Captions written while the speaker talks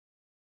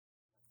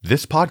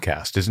This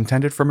podcast is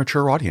intended for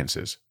mature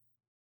audiences.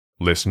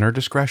 Listener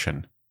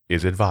discretion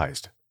is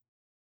advised.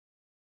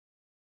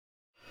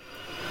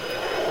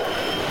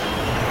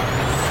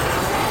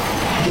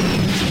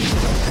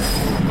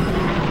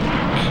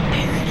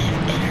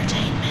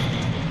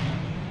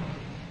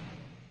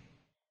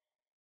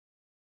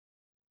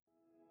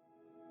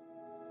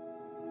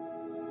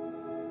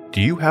 Do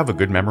you have a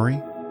good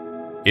memory?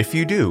 If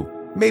you do,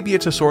 maybe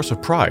it's a source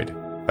of pride,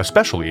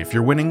 especially if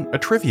you're winning a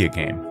trivia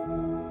game.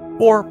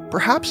 Or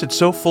perhaps it's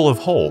so full of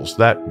holes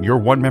that you're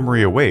one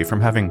memory away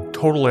from having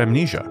total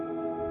amnesia.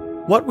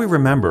 What we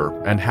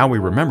remember and how we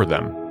remember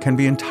them can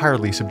be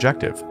entirely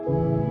subjective.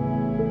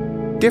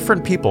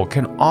 Different people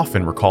can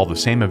often recall the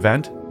same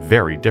event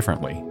very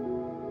differently.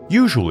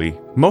 Usually,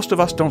 most of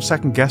us don't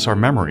second-guess our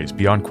memories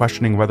beyond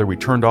questioning whether we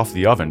turned off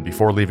the oven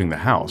before leaving the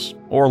house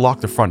or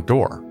locked the front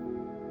door.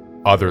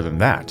 Other than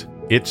that,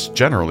 it's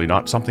generally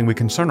not something we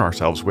concern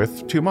ourselves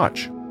with too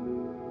much.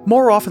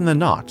 More often than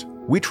not,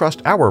 we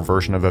trust our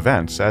version of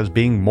events as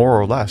being more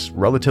or less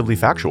relatively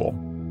factual.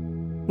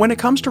 When it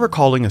comes to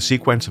recalling a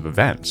sequence of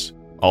events,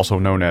 also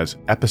known as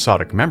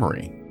episodic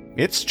memory,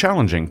 it's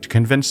challenging to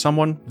convince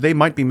someone they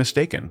might be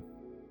mistaken,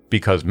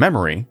 because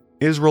memory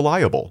is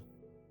reliable,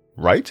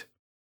 right?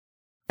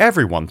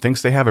 Everyone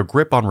thinks they have a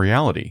grip on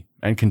reality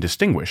and can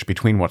distinguish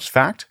between what's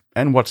fact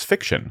and what's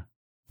fiction,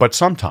 but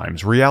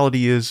sometimes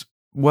reality is,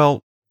 well,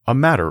 a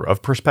matter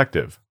of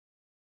perspective.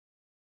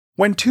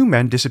 When two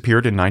men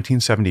disappeared in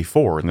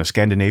 1974 in the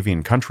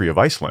Scandinavian country of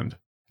Iceland,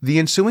 the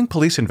ensuing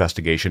police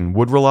investigation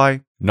would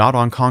rely not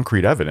on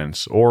concrete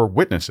evidence or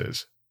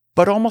witnesses,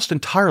 but almost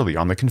entirely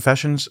on the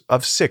confessions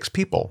of 6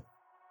 people.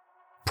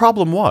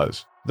 Problem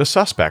was, the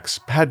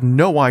suspects had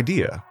no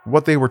idea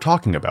what they were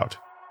talking about.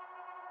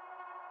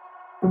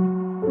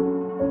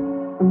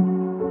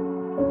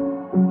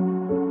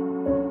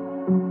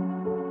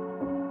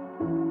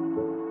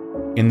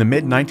 In the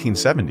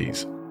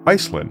mid-1970s,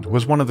 Iceland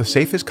was one of the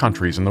safest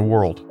countries in the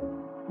world.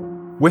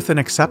 With an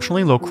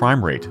exceptionally low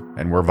crime rate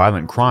and where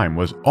violent crime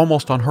was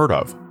almost unheard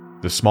of,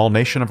 the small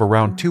nation of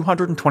around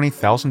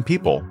 220,000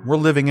 people were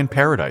living in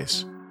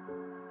paradise.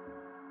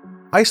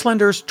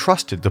 Icelanders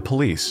trusted the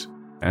police,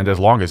 and as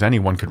long as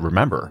anyone could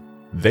remember,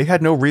 they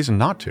had no reason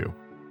not to.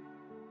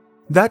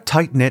 That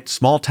tight-knit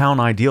small-town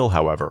ideal,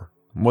 however,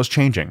 was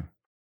changing.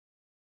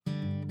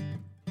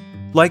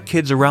 Like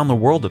kids around the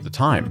world at the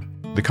time,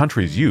 the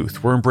country's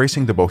youth were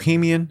embracing the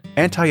bohemian,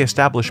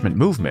 anti-establishment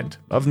movement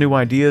of new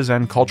ideas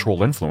and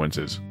cultural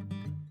influences.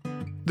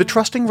 The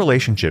trusting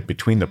relationship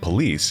between the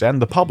police and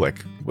the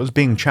public was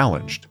being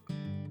challenged.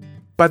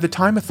 By the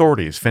time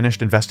authorities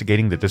finished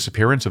investigating the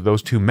disappearance of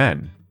those 2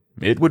 men,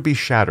 it would be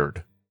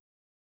shattered.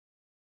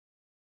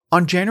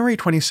 On January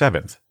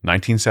 27,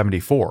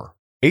 1974,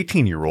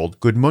 18-year-old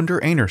Gudmundur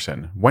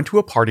Einarsson went to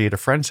a party at a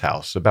friend's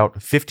house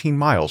about 15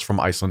 miles from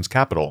Iceland's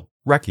capital,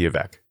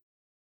 Reykjavik.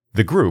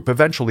 The group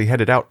eventually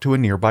headed out to a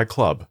nearby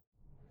club.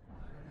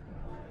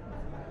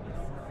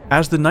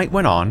 As the night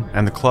went on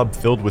and the club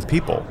filled with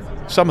people,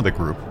 some of the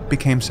group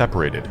became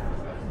separated.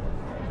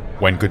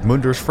 When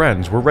Gudmundur's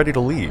friends were ready to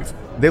leave,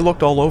 they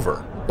looked all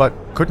over, but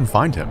couldn't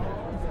find him.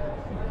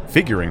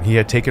 Figuring he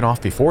had taken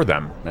off before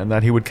them and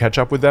that he would catch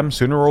up with them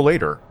sooner or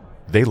later,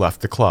 they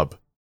left the club.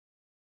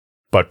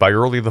 But by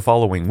early the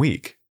following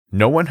week,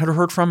 no one had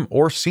heard from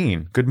or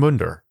seen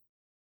Gudmundur.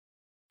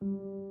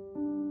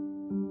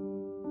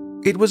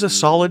 It was a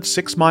solid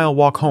 6-mile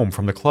walk home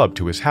from the club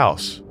to his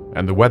house,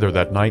 and the weather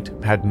that night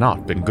had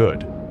not been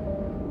good.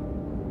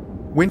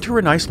 Winter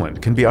in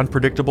Iceland can be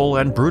unpredictable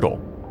and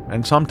brutal,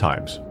 and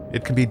sometimes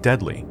it can be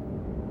deadly.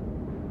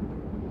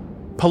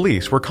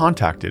 Police were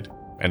contacted,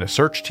 and a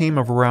search team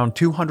of around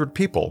 200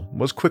 people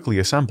was quickly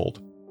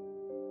assembled.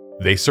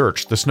 They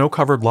searched the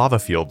snow-covered lava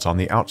fields on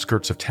the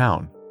outskirts of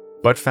town,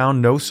 but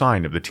found no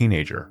sign of the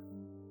teenager.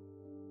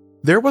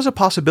 There was a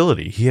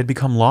possibility he had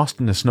become lost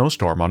in a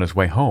snowstorm on his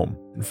way home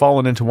and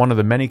fallen into one of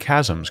the many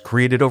chasms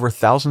created over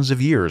thousands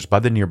of years by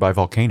the nearby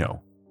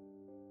volcano.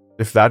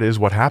 If that is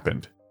what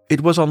happened, it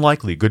was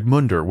unlikely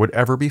Gudmundur would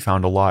ever be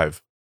found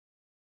alive.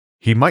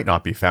 He might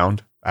not be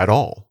found at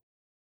all.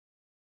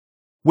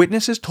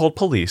 Witnesses told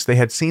police they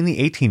had seen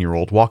the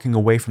 18-year-old walking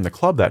away from the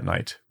club that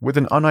night with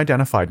an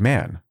unidentified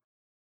man.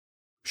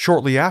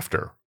 Shortly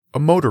after, a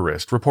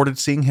motorist reported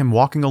seeing him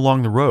walking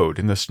along the road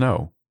in the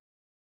snow.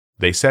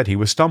 They said he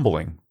was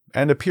stumbling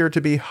and appeared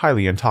to be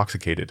highly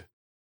intoxicated.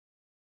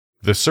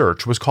 The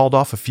search was called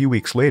off a few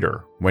weeks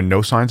later when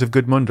no signs of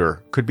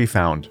Gudmundur could be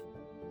found.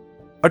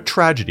 A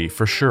tragedy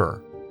for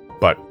sure,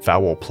 but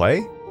foul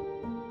play?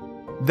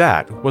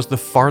 That was the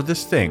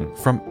farthest thing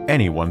from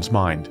anyone's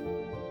mind.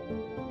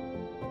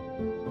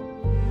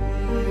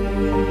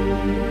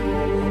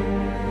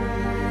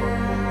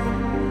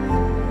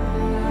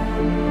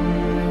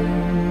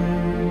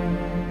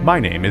 My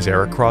name is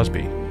Eric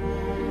Crosby.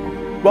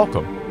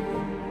 Welcome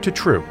to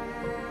True.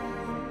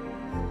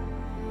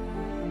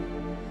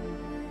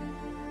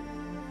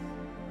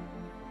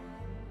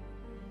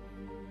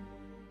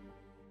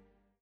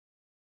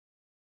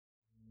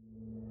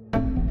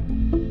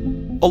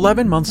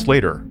 "11 months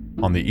later,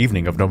 On the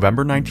evening of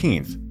November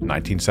 19th,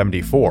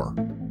 1974,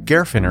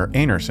 Geirfinnur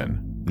Einarsson,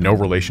 no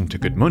relation to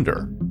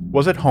Gudmundur,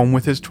 was at home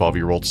with his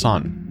 12-year-old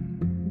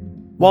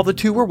son. While the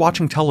two were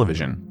watching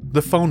television,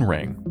 the phone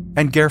rang,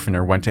 and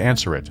Geirfinnur went to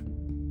answer it.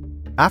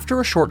 After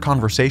a short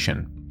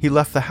conversation, he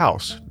left the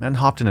house and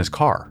hopped in his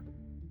car.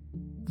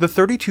 The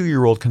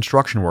 32-year-old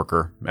construction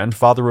worker and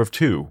father of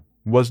two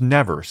was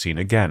never seen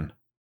again.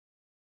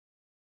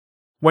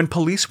 When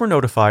police were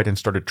notified and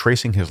started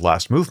tracing his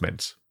last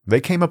movements, they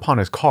came upon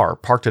his car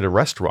parked at a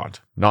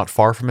restaurant not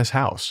far from his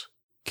house,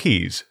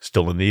 keys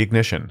still in the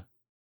ignition.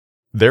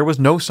 There was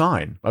no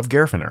sign of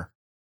Geirfinnur.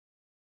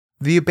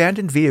 The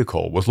abandoned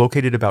vehicle was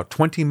located about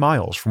 20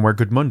 miles from where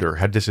Gudmundur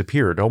had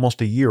disappeared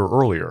almost a year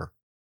earlier.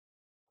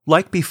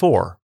 Like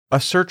before,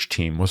 a search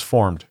team was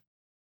formed.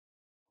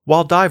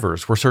 While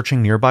divers were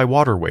searching nearby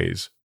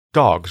waterways,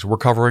 dogs were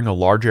covering a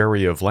large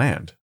area of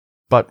land,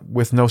 but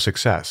with no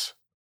success.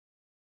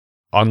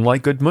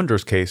 Unlike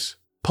Gudmundur's case,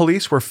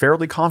 police were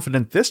fairly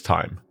confident this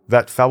time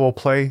that foul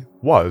play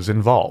was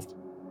involved.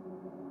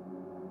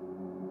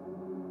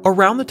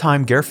 Around the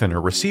time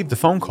Geirfinnur received the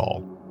phone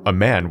call, a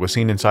man was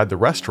seen inside the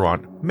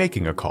restaurant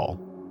making a call.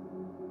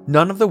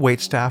 None of the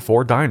waitstaff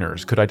or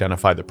diners could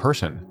identify the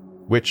person,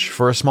 which,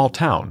 for a small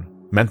town,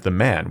 meant the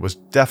man was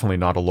definitely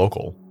not a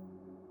local.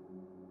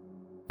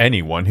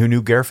 Anyone who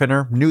knew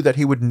Geirfinnur knew that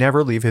he would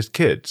never leave his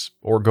kids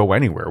or go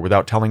anywhere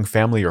without telling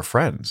family or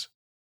friends.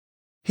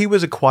 He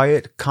was a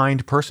quiet,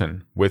 kind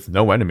person with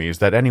no enemies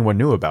that anyone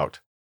knew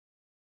about.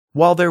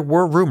 While there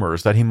were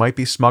rumors that he might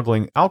be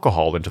smuggling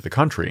alcohol into the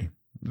country,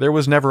 there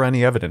was never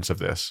any evidence of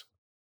this.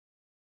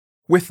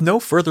 With no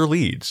further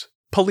leads,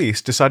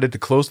 police decided to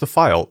close the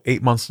file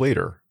 8 months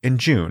later, in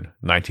June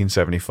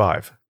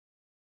 1975.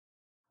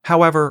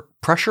 However,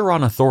 pressure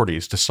on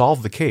authorities to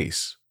solve the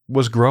case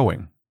was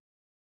growing.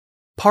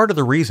 Part of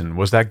the reason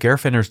was that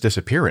Geirfinnur's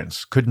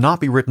disappearance could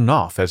not be written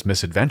off as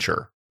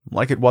misadventure,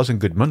 like it was in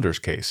Gudmundur's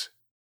case.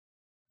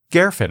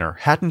 Geirfinnur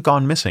hadn't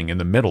gone missing in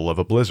the middle of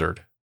a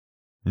blizzard,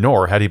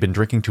 nor had he been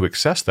drinking to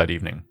excess that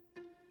evening.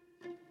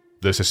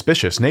 The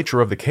suspicious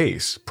nature of the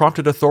case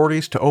prompted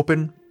authorities to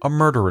open a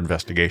murder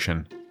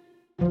investigation.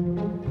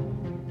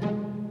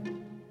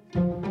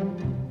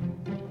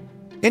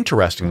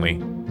 Interestingly,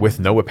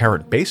 with no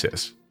apparent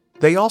basis,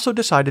 they also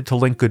decided to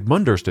link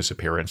Gudmundur's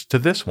disappearance to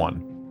this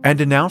one and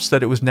announced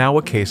that it was now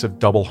a case of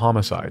double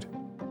homicide.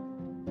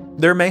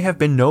 There may have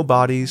been no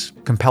bodies,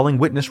 compelling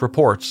witness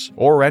reports,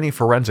 or any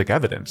forensic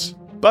evidence,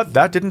 but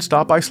that didn't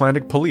stop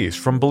Icelandic police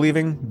from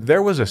believing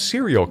there was a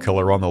serial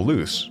killer on the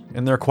loose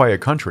in their quiet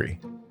country.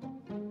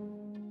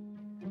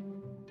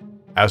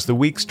 As the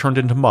weeks turned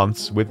into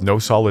months with no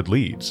solid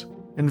leads,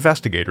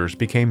 investigators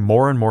became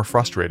more and more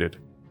frustrated.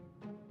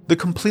 The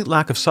complete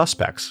lack of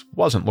suspects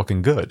wasn't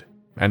looking good,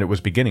 and it was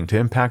beginning to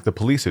impact the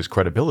police's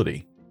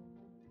credibility.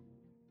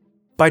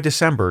 By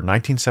December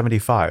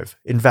 1975,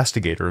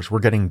 investigators were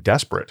getting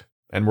desperate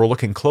and were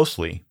looking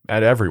closely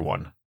at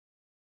everyone.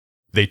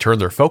 They turned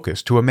their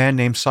focus to a man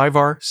named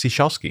Sævar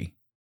Ciesielski.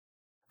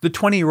 The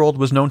 20-year-old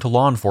was known to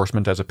law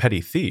enforcement as a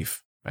petty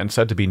thief and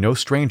said to be no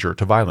stranger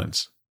to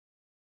violence.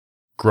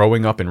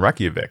 Growing up in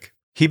Reykjavik,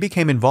 he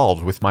became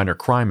involved with minor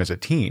crime as a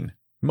teen,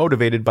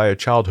 motivated by a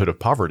childhood of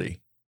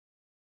poverty.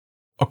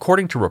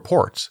 According to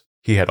reports,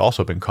 he had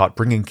also been caught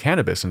bringing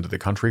cannabis into the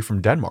country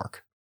from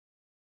Denmark.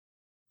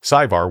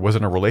 Sævar was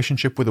in a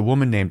relationship with a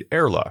woman named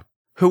Erla,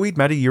 who he'd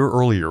met a year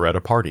earlier at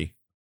a party.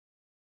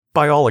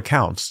 By all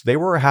accounts, they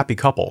were a happy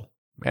couple,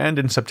 and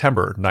in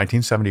September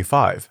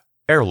 1975,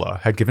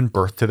 Erla had given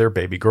birth to their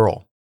baby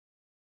girl.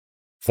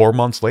 4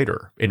 months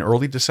later, in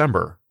early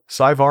December,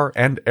 Sævar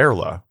and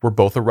Erla were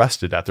both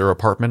arrested at their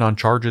apartment on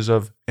charges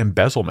of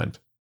embezzlement.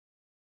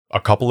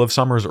 A couple of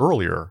summers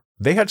earlier,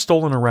 they had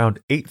stolen around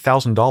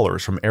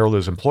 $8,000 from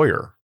Erla's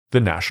employer, the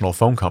National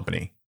Phone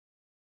Company.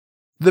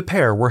 The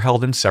pair were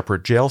held in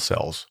separate jail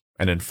cells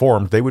and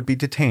informed they would be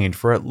detained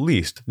for at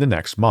least the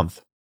next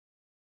month.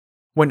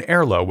 When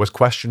Erla was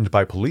questioned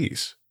by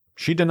police,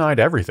 she denied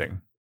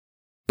everything.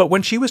 But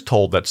when she was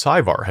told that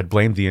Sævar had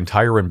blamed the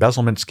entire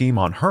embezzlement scheme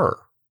on her,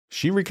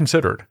 she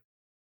reconsidered.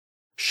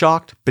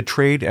 Shocked,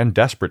 betrayed, and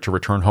desperate to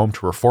return home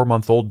to her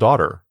 4-month-old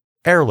daughter,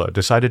 Erla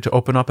decided to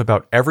open up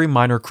about every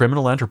minor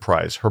criminal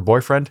enterprise her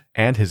boyfriend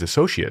and his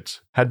associates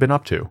had been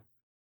up to.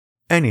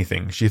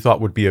 Anything she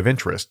thought would be of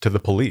interest to the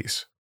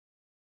police.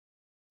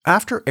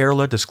 After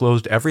Erla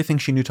disclosed everything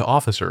she knew to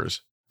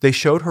officers, they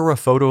showed her a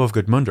photo of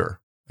Gudmundur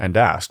and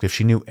asked if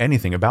she knew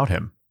anything about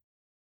him.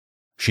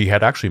 She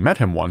had actually met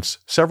him once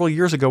several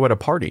years ago at a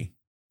party,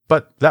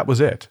 but that was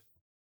it.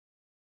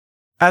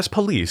 As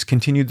police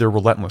continued their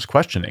relentless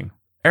questioning,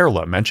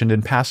 Erla mentioned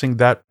in passing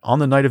that on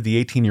the night of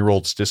the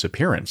 18-year-old's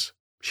disappearance,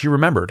 she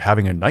remembered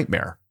having a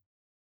nightmare.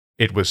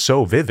 It was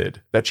so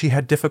vivid that she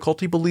had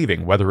difficulty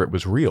believing whether it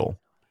was real.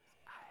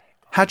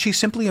 Had she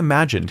simply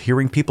imagined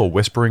hearing people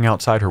whispering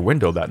outside her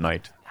window that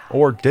night,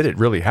 or did it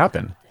really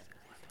happen?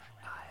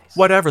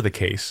 Whatever the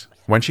case,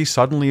 when she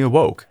suddenly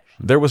awoke,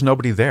 there was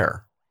nobody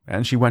there,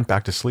 and she went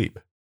back to sleep.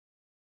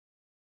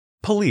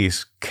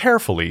 Police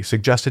carefully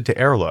suggested to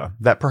Erla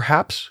that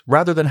perhaps,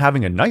 rather than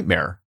having a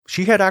nightmare,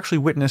 she had actually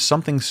witnessed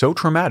something so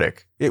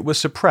traumatic it was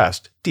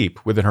suppressed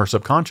deep within her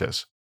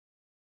subconscious.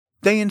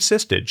 They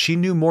insisted she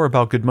knew more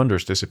about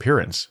Gudmunder's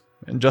disappearance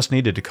and just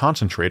needed to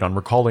concentrate on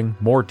recalling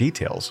more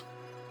details.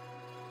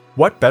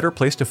 What better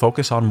place to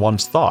focus on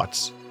one's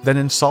thoughts than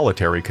in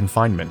solitary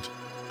confinement?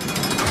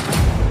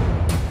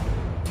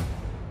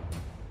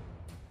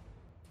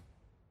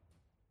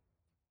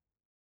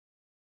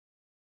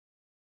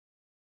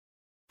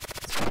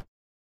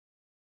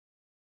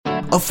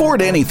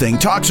 Afford Anything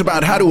talks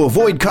about how to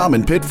avoid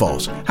common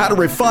pitfalls, how to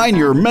refine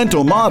your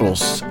mental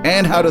models,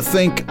 and how to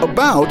think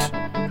about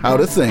how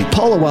to think.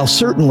 Paula, while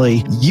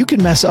certainly you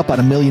can mess up on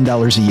 $1 million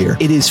a year,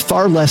 it is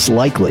far less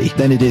likely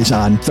than it is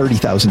on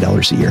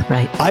 $30,000 a year.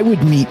 Right. I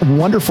would meet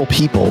wonderful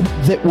people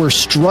that were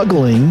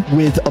struggling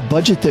with a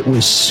budget that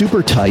was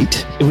super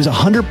tight. It was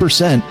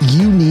 100%,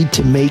 you need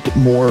to make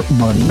more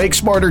money. Make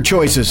smarter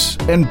choices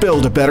and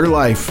build a better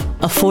life.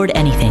 Afford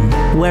Anything,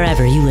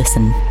 wherever you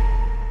listen.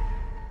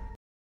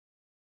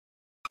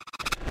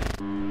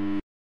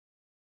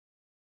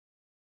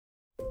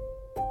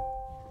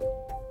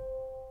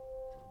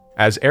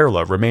 As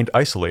Erla remained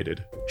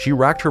isolated, she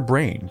racked her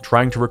brain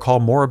trying to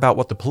recall more about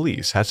what the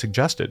police had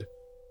suggested.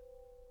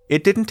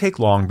 It didn't take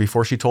long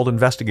before she told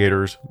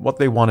investigators what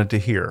they wanted to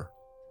hear.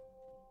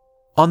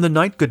 On the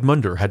night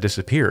Gudmundur had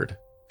disappeared,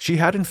 she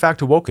had in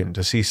fact awoken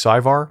to see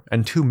Saevar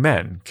and 2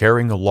 men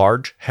carrying a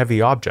large,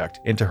 heavy object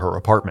into her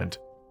apartment.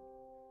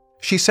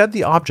 She said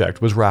the object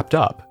was wrapped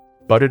up,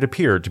 but it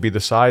appeared to be the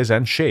size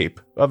and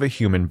shape of a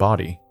human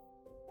body.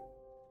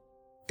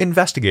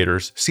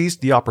 Investigators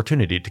seized the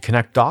opportunity to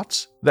connect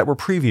dots that were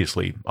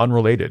previously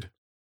unrelated.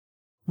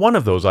 One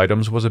of those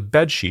items was a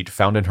bedsheet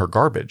found in her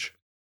garbage.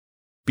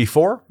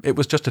 Before, it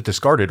was just a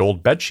discarded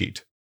old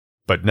bedsheet,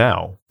 but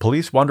now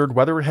police wondered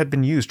whether it had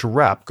been used to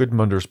wrap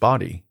Gudmundur's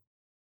body.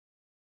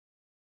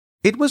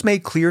 It was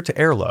made clear to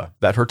Erla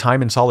that her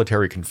time in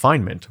solitary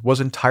confinement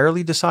was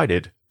entirely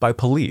decided by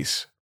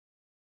police.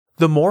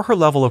 The more her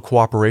level of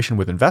cooperation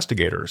with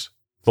investigators,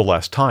 the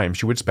less time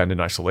she would spend in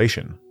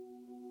isolation.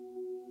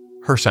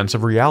 Her sense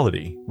of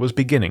reality was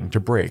beginning to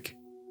break.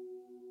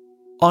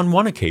 On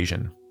one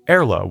occasion,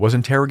 Erla was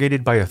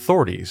interrogated by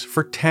authorities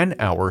for 10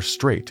 hours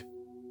straight.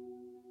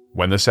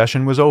 When the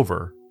session was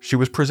over, she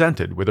was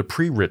presented with a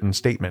pre-written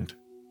statement.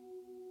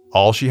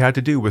 All she had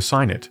to do was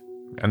sign it,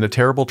 and the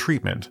terrible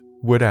treatment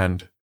would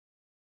end.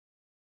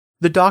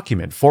 The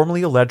document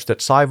formally alleged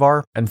that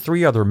Saevar and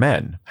 3 other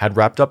men had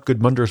wrapped up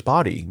Gudmundur's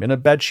body in a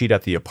bedsheet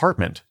at the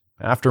apartment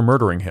after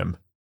murdering him.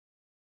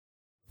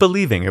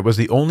 Believing it was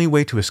the only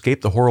way to escape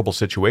the horrible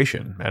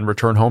situation and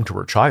return home to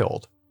her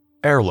child,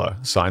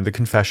 Erla signed the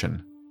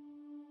confession.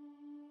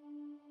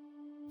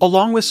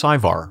 Along with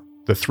Saevar,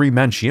 the 3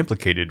 men she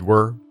implicated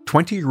were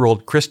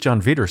 20-year-old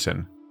Christian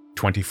Widersen,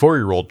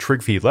 24-year-old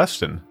Trygve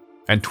Lefsen,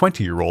 and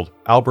 20-year-old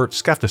Albert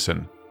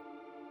Skefteson.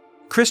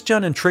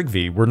 Christian and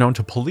Trygve were known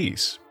to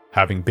police,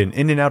 having been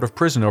in and out of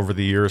prison over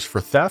the years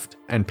for theft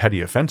and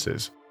petty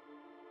offenses.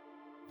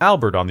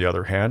 Albert, on the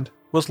other hand,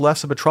 was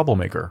less of a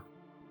troublemaker.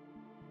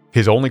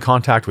 His only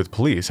contact with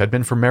police had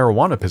been for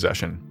marijuana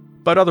possession,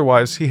 but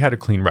otherwise he had a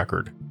clean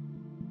record.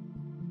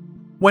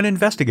 When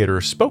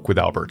investigators spoke with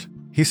Albert,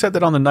 he said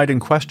that on the night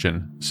in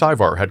question,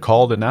 Saevar had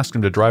called and asked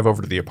him to drive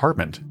over to the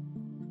apartment.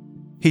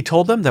 He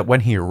told them that when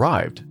he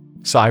arrived,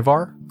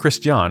 Saevar,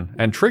 Christian,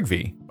 and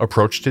Trygve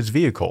approached his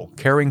vehicle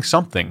carrying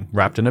something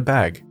wrapped in a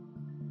bag.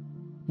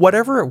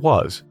 Whatever it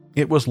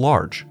was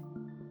large.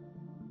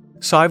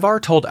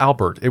 Saevar told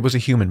Albert it was a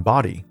human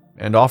body,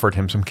 and offered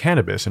him some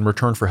cannabis in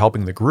return for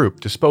helping the group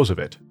dispose of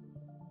it.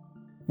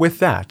 With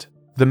that,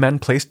 the men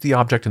placed the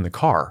object in the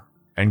car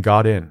and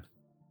got in.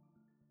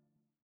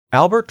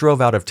 Albert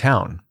drove out of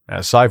town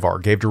as Saevar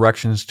gave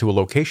directions to a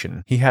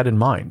location he had in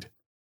mind.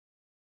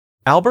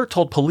 Albert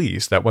told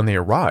police that when they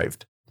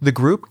arrived, the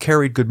group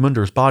carried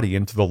Gudmundur's body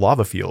into the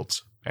lava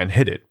fields and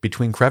hid it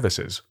between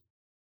crevices.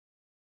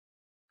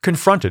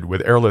 Confronted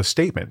with Erla's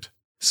statement,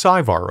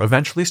 Saevar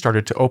eventually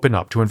started to open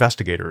up to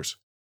investigators.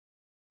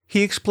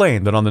 He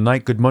explained that on the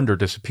night Gudmundur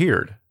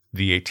disappeared,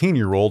 the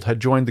 18-year-old had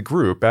joined the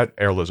group at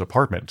Erla's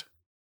apartment.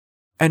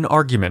 An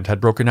argument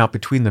had broken out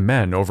between the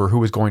men over who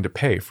was going to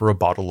pay for a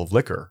bottle of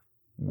liquor,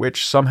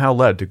 which somehow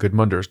led to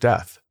Gudmundur's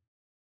death.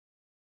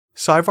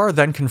 Saevar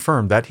then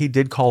confirmed that he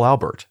did call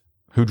Albert,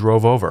 who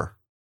drove over.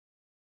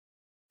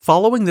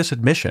 Following this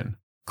admission,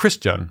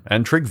 Christian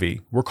and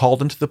Trygve were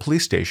called into the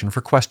police station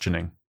for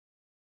questioning.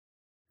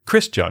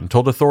 Christian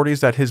told authorities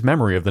that his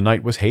memory of the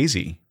night was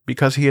hazy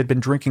because he had been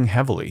drinking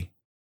heavily.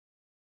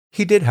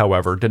 He did,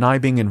 however, deny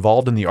being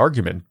involved in the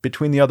argument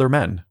between the other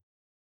men.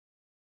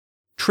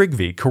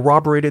 Trygve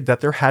corroborated that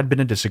there had been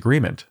a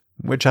disagreement,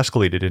 which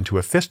escalated into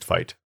a fist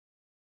fight.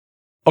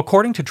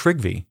 According to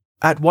Trygve,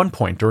 at one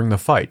point during the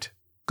fight,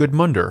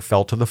 Gudmundur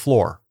fell to the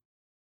floor.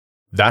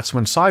 That's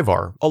when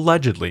Saevar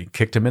allegedly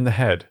kicked him in the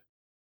head.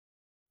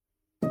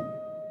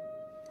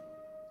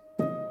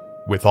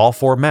 With all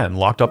 4 men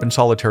locked up in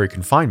solitary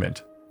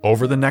confinement,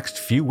 over the next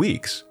few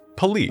weeks,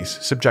 police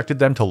subjected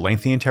them to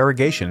lengthy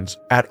interrogations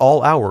at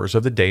all hours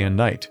of the day and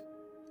night.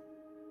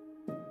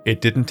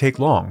 It didn't take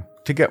long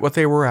to get what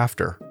they were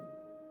after.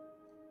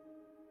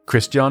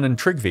 Christian and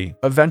Tryggvi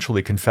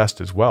eventually confessed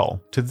as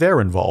well to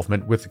their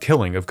involvement with the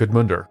killing of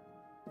Gudmundur.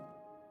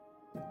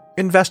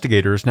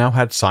 Investigators now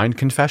had signed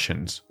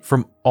confessions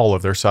from all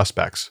of their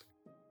suspects.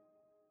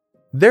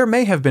 There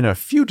may have been a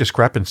few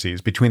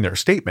discrepancies between their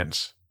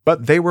statements,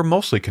 but they were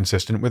mostly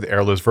consistent with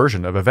Erla's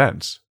version of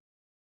events.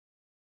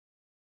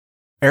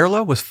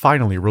 Erla was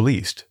finally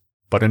released,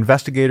 but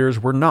investigators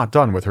were not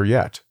done with her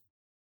yet.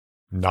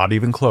 Not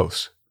even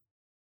close.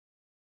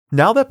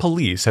 Now that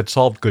police had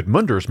solved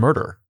Gudmundur's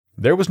murder,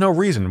 there was no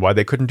reason why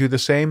they couldn't do the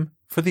same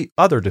for the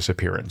other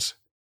disappearance.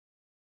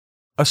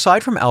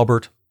 Aside from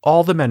Albert,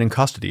 all the men in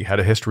custody had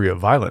a history of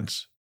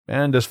violence,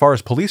 and as far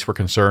as police were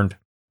concerned,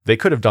 they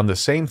could have done the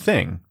same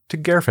thing to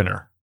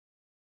Geirfinnur.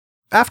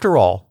 After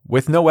all,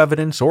 with no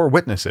evidence or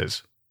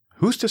witnesses,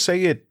 who's to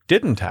say it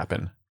didn't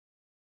happen?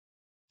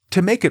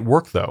 To make it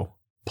work, though,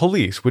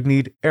 police would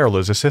need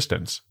Erla's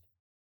assistance.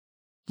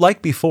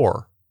 Like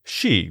before,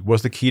 she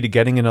was the key to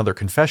getting another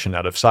confession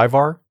out of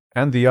Saevar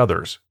and the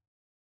others.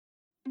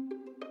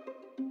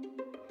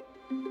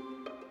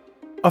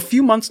 A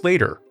few months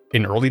later,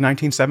 in early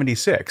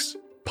 1976,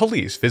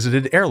 police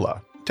visited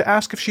Erla to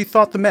ask if she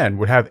thought the men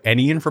would have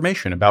any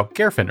information about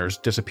Geirfinnur's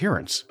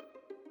disappearance.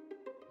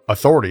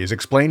 Authorities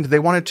explained they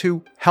wanted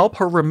to help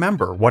her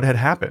remember what had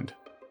happened,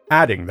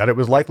 adding that it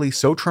was likely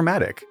so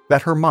traumatic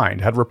that her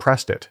mind had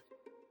repressed it.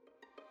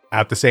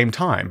 At the same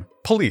time,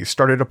 police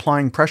started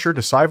applying pressure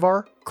to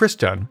Saevar,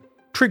 Christian,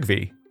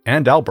 Tryggvi,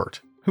 and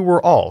Albert, who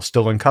were all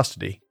still in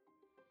custody.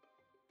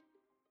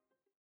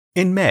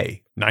 In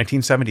May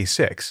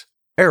 1976,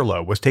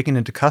 Erla was taken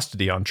into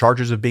custody on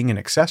charges of being an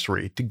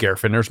accessory to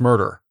Geirfinnur's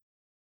murder.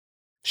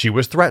 She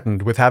was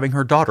threatened with having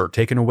her daughter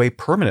taken away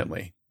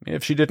permanently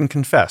if she didn't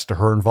confess to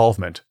her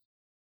involvement.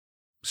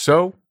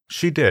 So,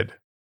 she did.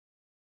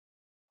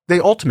 They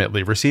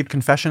ultimately received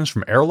confessions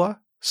from Erla,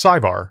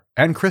 Saevar,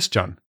 and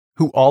Christian,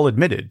 who all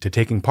admitted to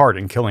taking part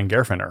in killing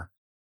Geirfinnur.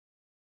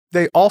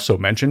 They also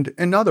mentioned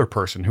another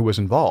person who was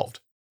involved,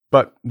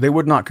 but they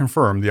would not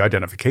confirm the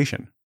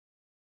identification.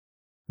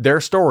 Their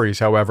stories,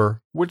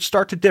 however, would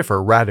start to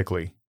differ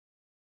radically.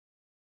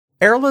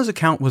 Erla's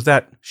account was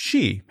that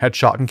she had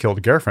shot and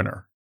killed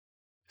Geirfinnur.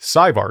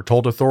 Saevar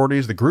told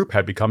authorities the group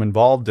had become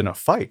involved in a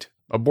fight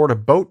aboard a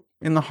boat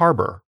in the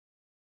harbor.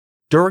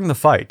 During the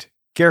fight,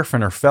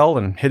 Geirfinnur fell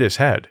and hit his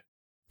head,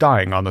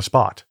 dying on the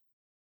spot.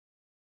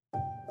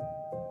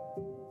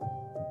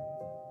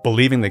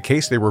 Believing the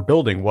case they were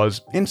building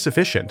was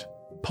insufficient,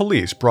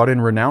 police brought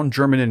in renowned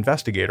German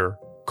investigator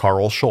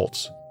Karl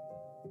Schultz.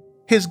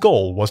 His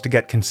goal was to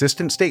get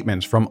consistent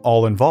statements from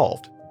all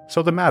involved,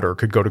 so the matter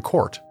could go to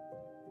court.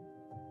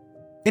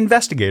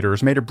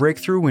 Investigators made a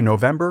breakthrough in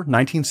November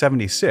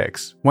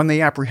 1976 when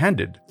they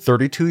apprehended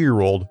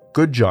 32-year-old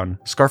Gudjon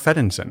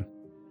Skarphedinsson.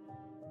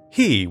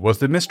 He was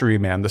the mystery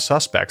man the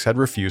suspects had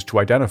refused to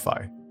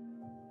identify.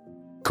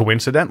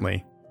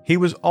 Coincidentally, he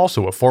was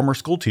also a former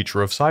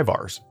schoolteacher of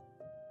Saevar's.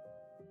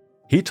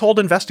 He told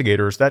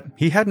investigators that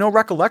he had no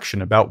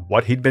recollection about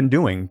what he'd been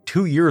doing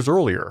 2 years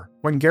earlier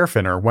when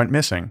Geirfinnur went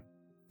missing,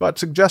 but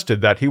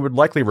suggested that he would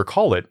likely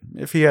recall it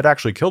if he had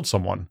actually killed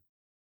someone.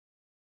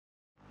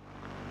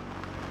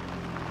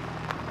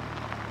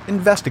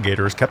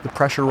 Investigators kept the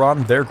pressure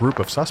on their group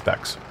of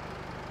suspects.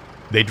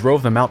 They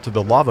drove them out to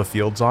the lava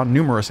fields on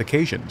numerous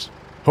occasions,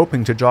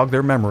 hoping to jog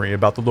their memory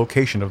about the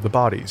location of the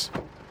bodies.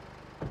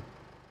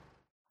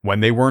 When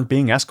they weren't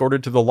being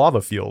escorted to the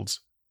lava fields,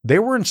 they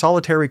were in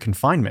solitary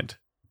confinement,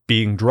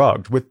 being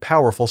drugged with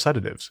powerful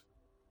sedatives.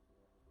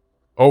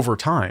 Over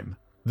time,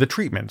 the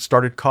treatment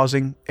started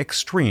causing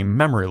extreme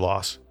memory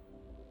loss.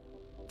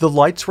 The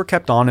lights were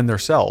kept on in their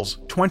cells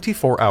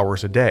 24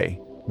 hours a day,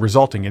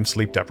 resulting in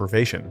sleep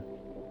deprivation.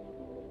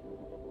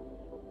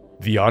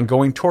 The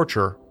ongoing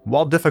torture,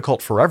 while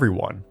difficult for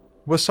everyone,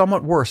 was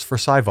somewhat worse for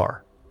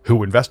Saevar,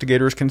 who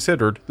investigators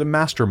considered the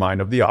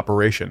mastermind of the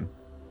operation.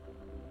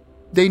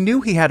 They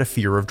knew he had a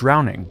fear of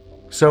drowning,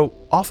 so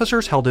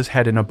officers held his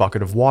head in a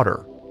bucket of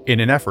water in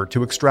an effort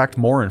to extract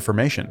more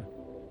information.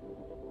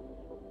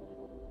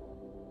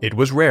 It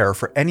was rare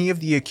for any of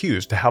the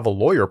accused to have a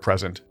lawyer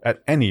present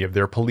at any of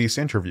their police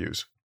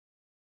interviews.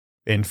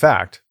 In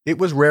fact, it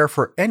was rare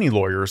for any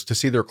lawyers to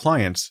see their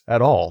clients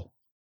at all.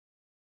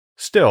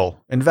 Still,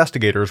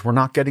 investigators were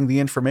not getting the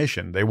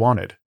information they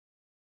wanted.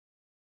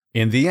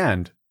 In the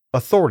end,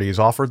 authorities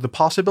offered the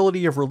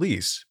possibility of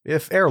release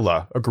if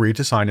Erla agreed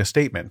to sign a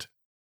statement.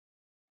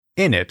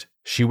 In it,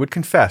 she would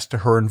confess to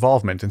her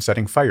involvement in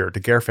setting fire to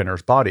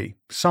Geirfinnur's body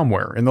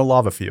somewhere in the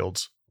lava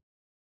fields.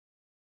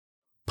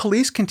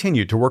 Police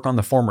continued to work on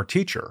the former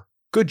teacher,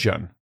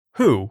 Gudjon,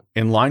 who,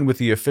 in line with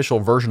the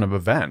official version of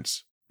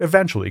events,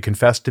 eventually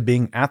confessed to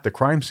being at the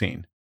crime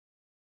scene.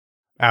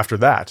 After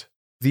that,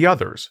 the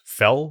others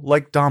fell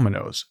like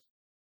dominoes.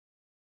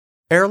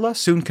 Erla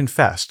soon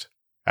confessed,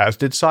 as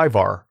did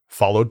Saevar,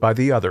 followed by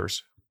the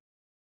others.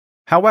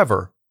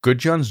 However,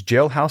 Gudjon's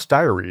jailhouse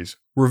diaries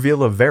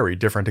reveal a very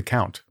different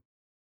account.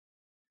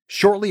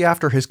 Shortly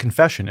after his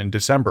confession in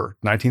December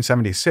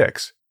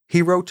 1976,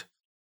 he wrote,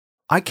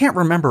 "I can't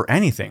remember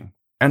anything,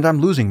 and I'm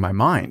losing my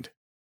mind.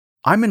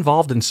 I'm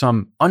involved in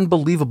some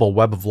unbelievable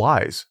web of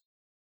lies.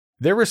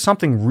 There is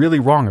something really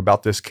wrong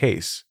about this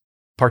case,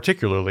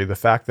 particularly the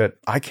fact that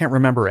I can't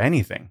remember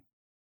anything."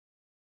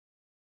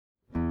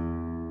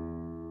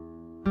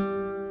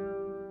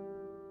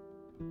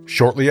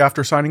 Shortly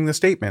after signing the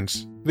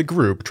statements, the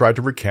group tried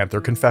to recant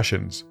their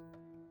confessions.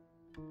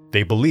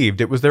 They believed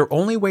it was their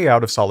only way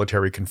out of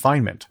solitary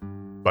confinement,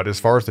 but as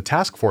far as the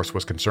task force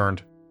was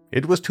concerned,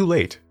 it was too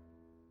late.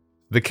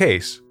 The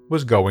case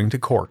was going to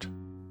court.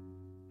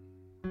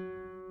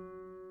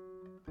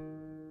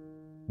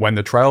 When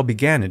the trial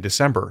began in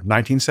December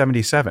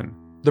 1977,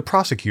 the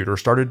prosecutor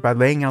started by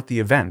laying out the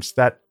events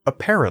that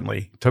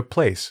apparently took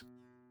place.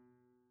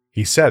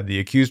 He said the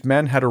accused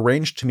men had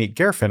arranged to meet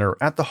Geirfinnur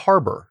at the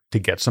harbor to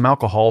get some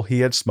alcohol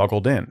he had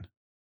smuggled in.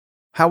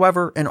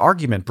 However, an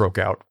argument broke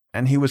out,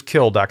 and he was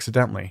killed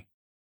accidentally.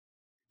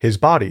 His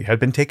body had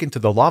been taken to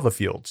the lava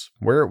fields,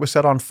 where it was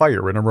set on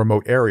fire in a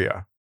remote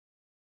area.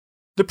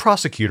 The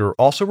prosecutor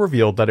also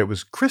revealed that it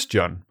was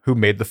Kristjan who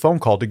made the phone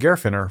call to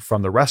Geirfinnur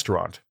from the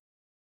restaurant.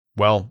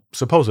 Well,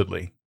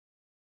 supposedly.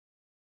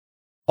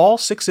 All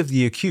 6 of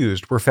the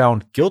accused were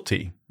found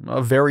guilty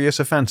of various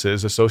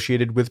offenses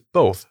associated with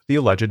both the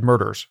alleged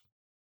murders.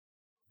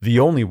 The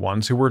only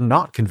ones who were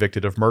not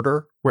convicted of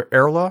murder were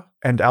Erla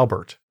and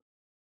Albert.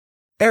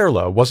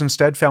 Erla was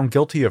instead found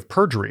guilty of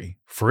perjury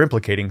for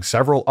implicating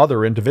several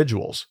other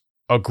individuals,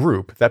 a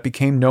group that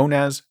became known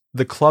as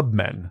the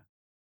Clubmen.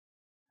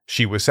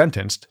 She was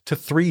sentenced to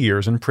 3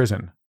 years in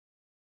prison.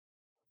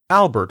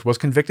 Albert was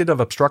convicted of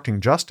obstructing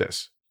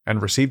justice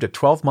and received a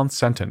 12-month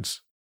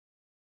sentence.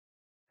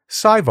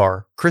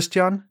 Savar,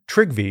 Kristjan,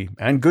 Tryggvi,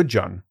 and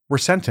Gudjon were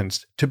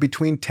sentenced to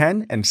between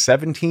 10 and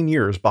 17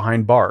 years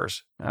behind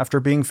bars after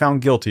being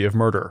found guilty of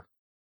murder.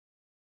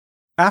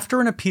 After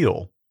an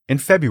appeal, in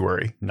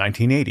February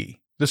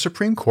 1980, the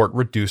Supreme Court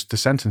reduced the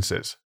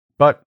sentences,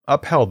 but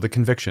upheld the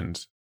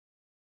convictions.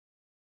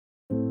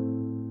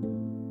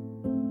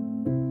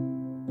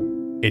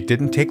 It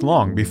didn't take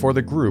long before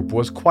the group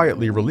was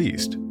quietly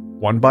released,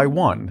 one by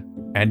one,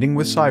 ending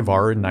with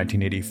Savar in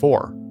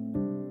 1984.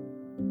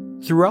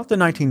 Throughout the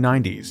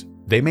 1990s,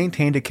 they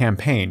maintained a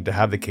campaign to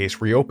have the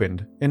case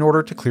reopened in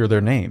order to clear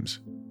their names.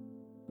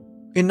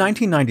 In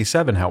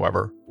 1997,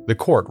 however, the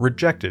court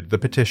rejected the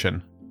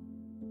petition.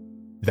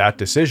 That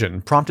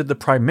decision prompted the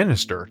Prime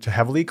Minister to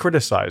heavily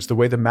criticize the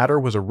way the matter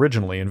was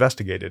originally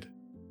investigated.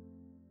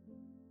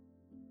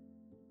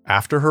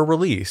 After her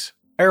release,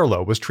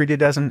 Erla was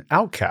treated as an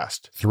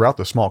outcast throughout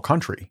the small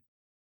country.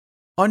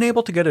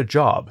 Unable to get a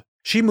job,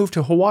 she moved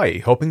to Hawaii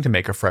hoping to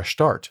make a fresh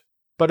start,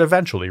 but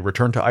eventually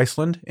returned to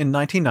Iceland in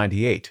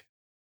 1998.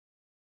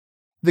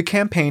 The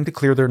campaign to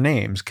clear their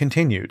names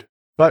continued,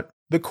 but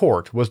the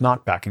court was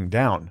not backing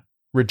down,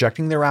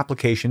 rejecting their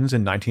applications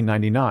in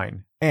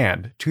 1999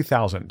 and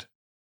 2000.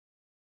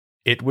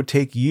 It would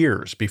take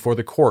years before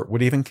the court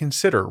would even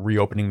consider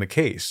reopening the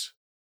case,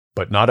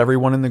 but not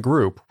everyone in the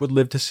group would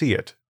live to see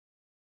it.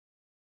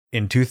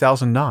 In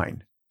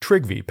 2009,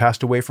 Tryggvi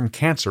passed away from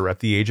cancer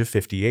at the age of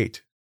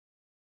 58.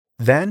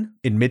 Then,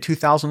 in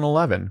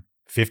mid-2011,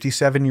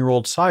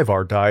 57-year-old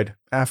Savar died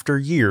after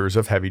years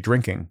of heavy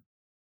drinking.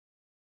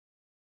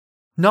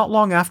 Not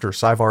long after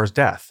Savar's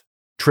death,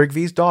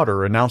 Tryggvi's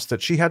daughter announced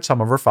that she had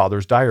some of her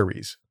father's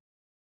diaries,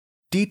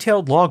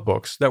 detailed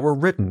logbooks that were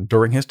written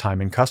during his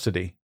time in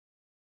custody.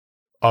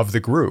 Of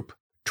the group,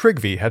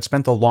 Tryggvi had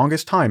spent the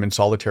longest time in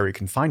solitary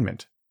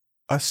confinement,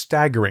 a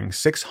staggering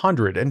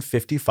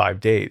 655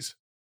 days.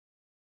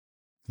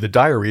 The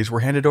diaries were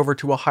handed over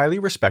to a highly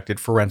respected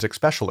forensic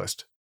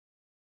specialist.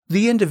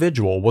 The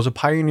individual was a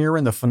pioneer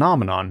in the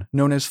phenomenon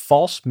known as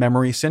false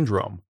memory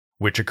syndrome,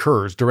 which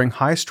occurs during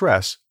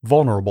high-stress,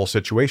 vulnerable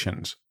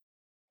situations,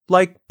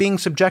 like being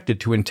subjected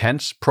to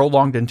intense,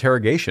 prolonged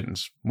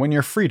interrogations when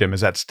your freedom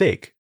is at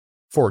stake,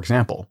 for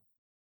example.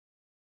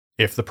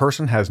 If the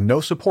person has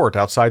no support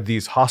outside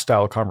these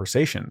hostile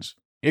conversations,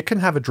 it can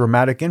have a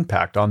dramatic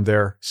impact on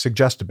their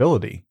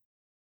suggestibility.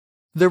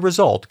 The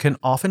result can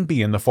often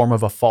be in the form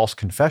of a false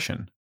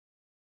confession.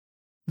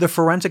 The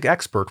forensic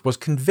expert was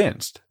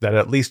convinced that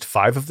at least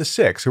 5 of the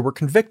 6 who were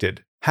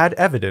convicted had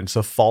evidence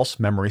of false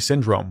memory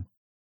syndrome.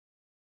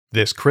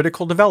 This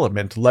critical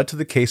development led to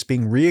the case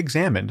being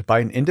re-examined by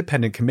an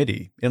independent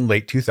committee in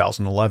late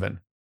 2011.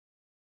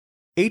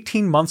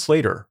 18 months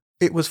later,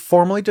 it was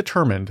formally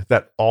determined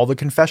that all the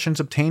confessions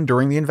obtained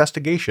during the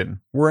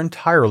investigation were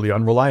entirely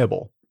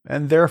unreliable,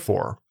 and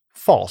therefore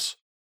false.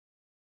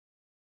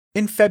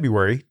 In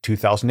February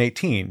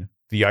 2018,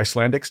 the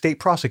Icelandic state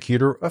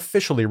prosecutor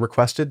officially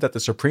requested that the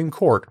Supreme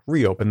Court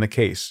reopen the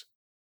case.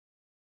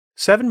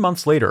 7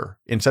 months later,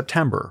 in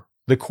September,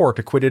 the court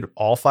acquitted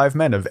all 5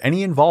 men of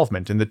any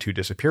involvement in the 2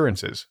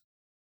 disappearances.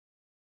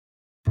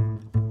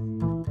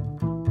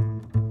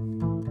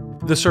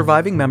 The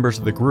surviving members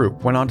of the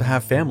group went on to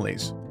have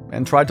families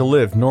and tried to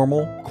live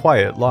normal,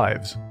 quiet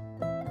lives.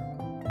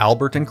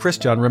 Albert and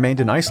Kristjan remained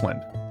in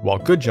Iceland, while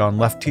Gudjon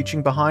left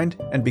teaching behind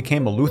and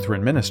became a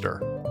Lutheran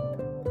minister.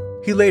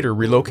 He later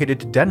relocated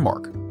to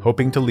Denmark,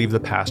 hoping to leave the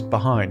past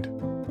behind.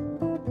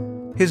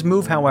 His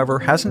move, however,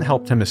 hasn't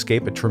helped him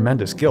escape a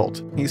tremendous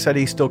guilt he said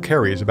he still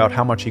carries about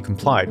how much he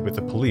complied with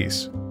the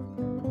police.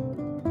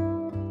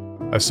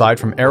 Aside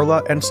from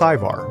Erla and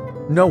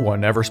Saevar, no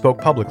one ever spoke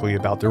publicly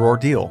about their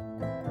ordeal.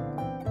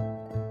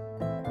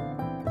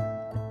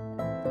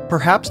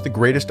 Perhaps the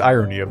greatest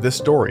irony of this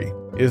story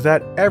is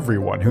that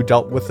everyone who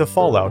dealt with the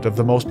fallout of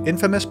the most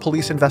infamous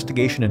police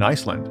investigation in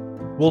Iceland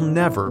will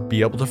never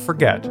be able to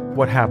forget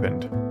what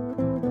happened.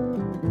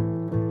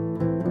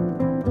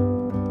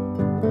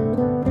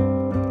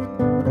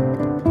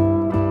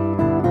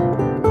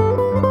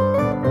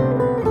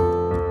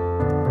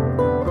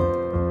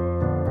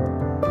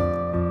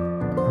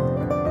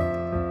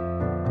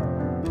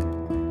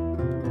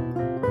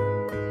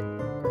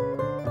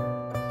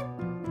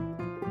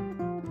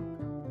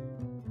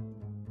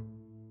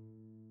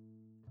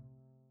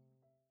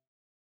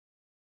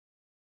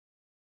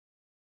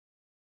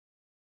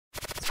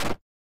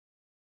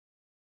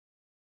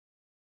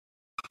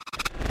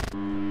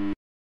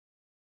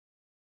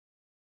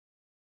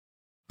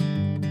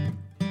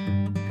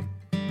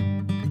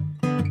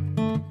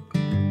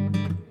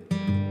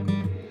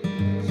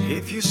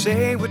 If you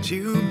say what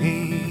you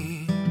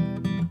mean,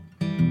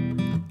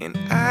 and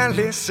I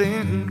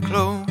listen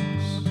close,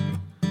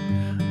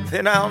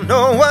 then I'll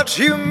know what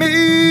you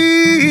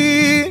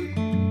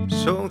mean.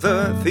 So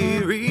the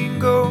theory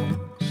goes,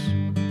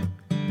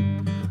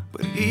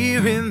 but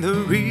here in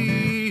the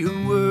real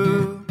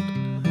world,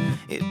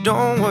 it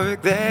don't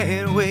work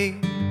that way.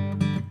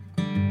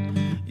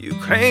 You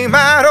claim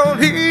I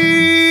don't hear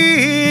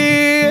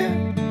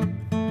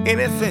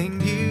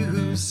anything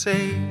you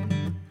say.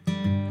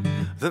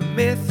 The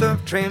myth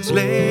of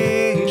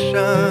translation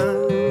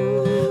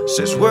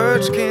says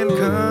words can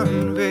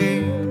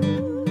convey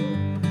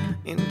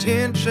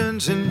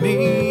intentions and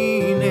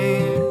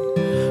meaning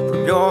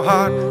from your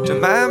heart to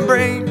my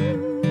brain.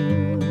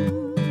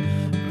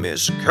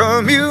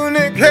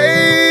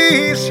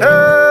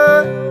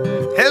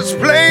 Miscommunication has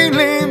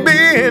plainly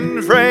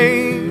been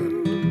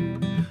framed.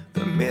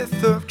 The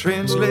myth of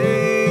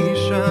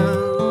translation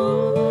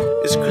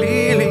is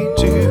clearly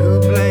to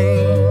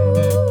blame.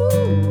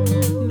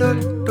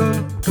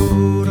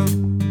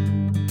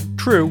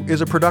 True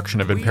is a production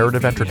of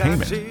Imperative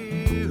Entertainment.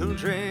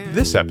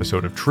 This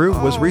episode of True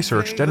was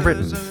researched and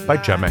written by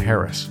Gemma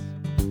Harris.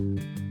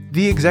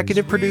 The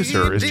executive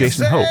producer is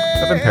Jason Hope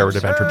of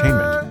Imperative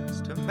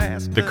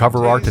Entertainment. The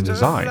cover art and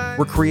design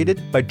were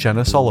created by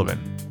Jenna Sullivan.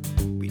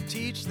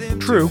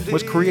 True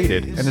was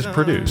created and is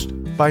produced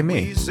by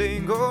me.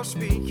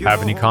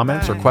 Have any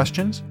comments or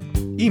questions?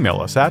 Email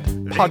us at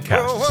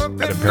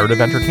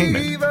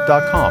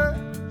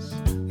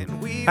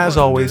podcasts@imperativeentertainment.com. As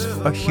always,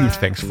 a huge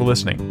thanks for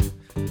listening.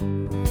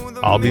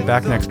 I'll be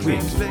back next week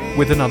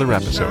with another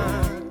episode.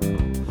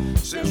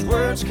 Since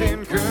words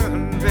can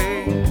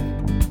convey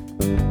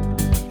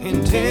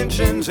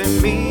intentions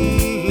and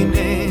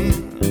meaning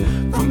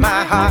from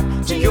my heart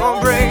to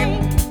your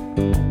brain,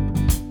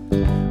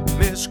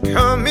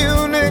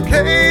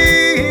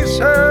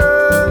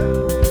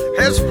 miscommunication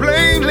has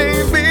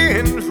plainly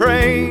been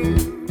framed.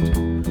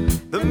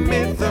 The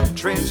myth of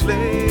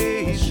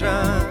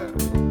translation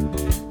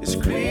is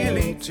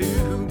clearly to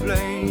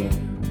blame.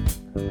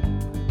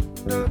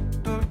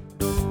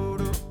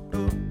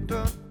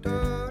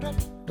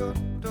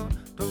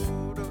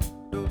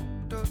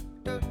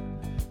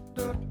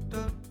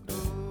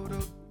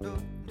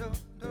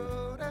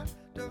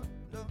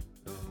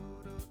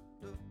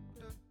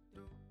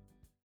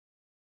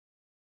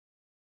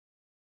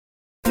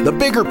 The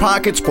Bigger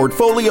Pockets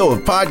portfolio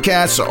of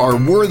podcasts are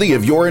worthy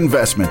of your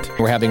investment.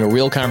 We're having a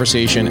real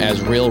conversation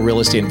as real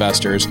estate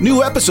investors.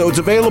 New episodes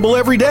available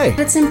every day.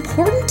 It's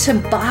important to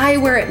buy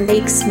where it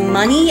makes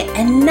money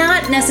and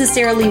not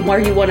necessarily where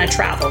you want to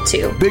travel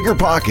to. Bigger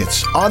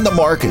Pockets, On the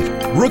Market,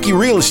 Rookie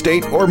Real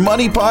Estate, or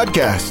Money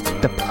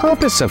Podcast. The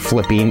purpose of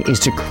flipping is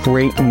to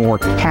create more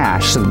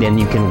cash so then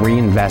you can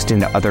reinvest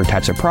into other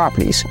types of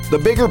properties. The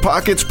Bigger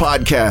Pockets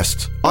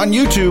Podcast on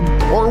YouTube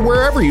or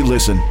wherever you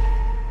listen.